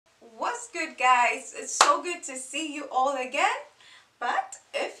What's good, guys? It's so good to see you all again. But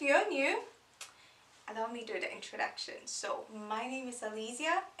if you're new, allow me to do the introduction. So my name is Elee,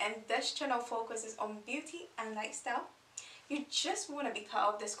 and this channel focuses on beauty and lifestyle. You just want to be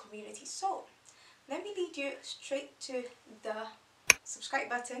part of this community, so let me lead you straight to the subscribe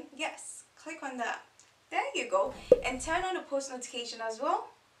button. Yes, click on that. There you go, and turn on the post notification as well.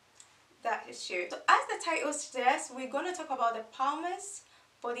 That is true. So as the title suggests, we're going to talk about the Palmer's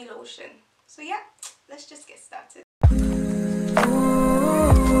body lotion. So yeah, let's just get started.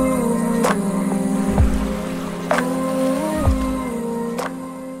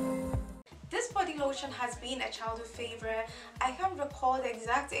 This body lotion has been a childhood favorite. I can't recall the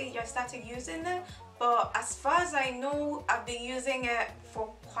exact age I started using it, but as far as I know, I've been using it for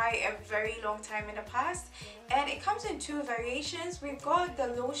quite a very long time in the past. And it comes in two variations. We've got the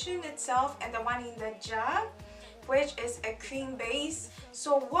lotion itself and the one in the jar, which is a cream base.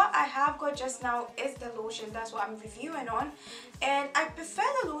 So what I have got just now is the lotion. That's what I'm reviewing on, and I prefer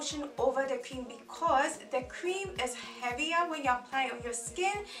the lotion over the cream because the cream is heavier when you apply it on your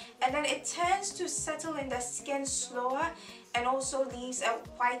skin, and then it tends to settle in the skin slower and also leaves a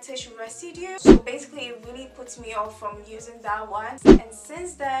whitish residue. So basically it really puts me off from using that one, and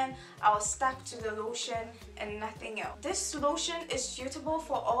since then I was stuck to the lotion and nothing else. This lotion is suitable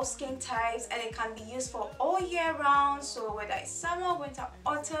for all skin types and it can be used for all year round. So whether it's summer, winter,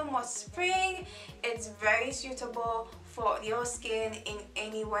 autumn or spring, it's very suitable for your skin in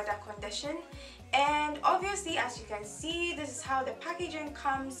any weather condition. And obviously, as you can see, this is how the packaging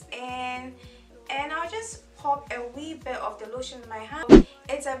comes in, and I'll just pop a wee bit of the lotion in my hand.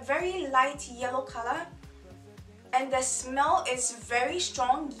 It's a very light yellow color and the smell is very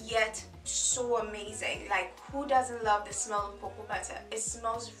strong yet so amazing. Like, who doesn't love the smell of cocoa butter? It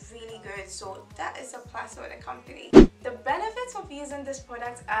smells really good, so that is a plus for the company. The benefits of using this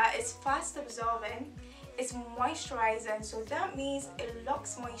product are it's fast absorbing, it's moisturizing, so that means it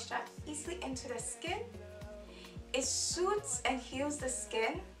locks moisture easily into the skin, it soothes and heals the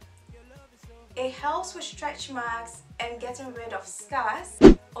skin, it helps with stretch marks and getting rid of scars.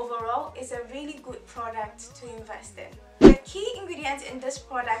 Overall, it's a really good product to invest in. The key ingredient in this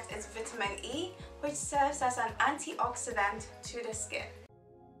product is vitamin E, which serves as an antioxidant to the skin.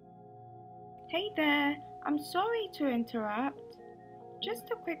 Hey there, I'm sorry to interrupt. Just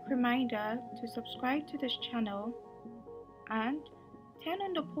a quick reminder to subscribe to this channel and turn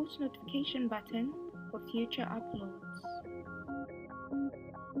on the post notification button for future uploads.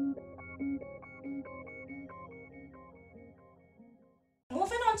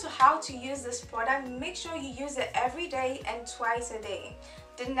 Moving on to how to use this product, make sure you use it every day and twice a day.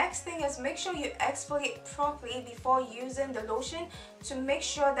 The next thing is make sure you exfoliate properly before using the lotion to make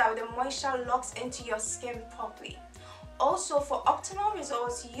sure that the moisture locks into your skin properly. Also, for optimal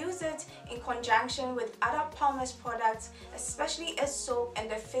results, use it in conjunction with other Palmer's products, especially its soap and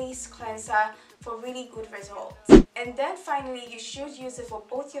the face cleanser, for really good results. And then finally, you should use it for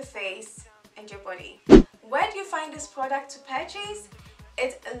both your face and your body. Where do you find this product to purchase?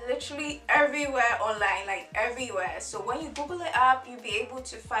 It's literally everywhere online, like everywhere. So when you Google it up, you'll be able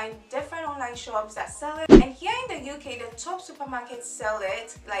to find different online shops that sell it. And here in the UK, the top supermarkets sell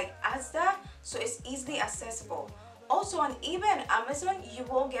it, like Asda, so it's easily accessible. Also on eBay and Amazon, you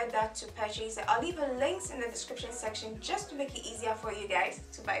will get that to purchase it. I'll leave the links in the description section just to make it easier for you guys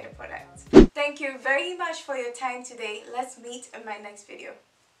to buy the product. Thank you very much for your time today. Let's meet in my next video.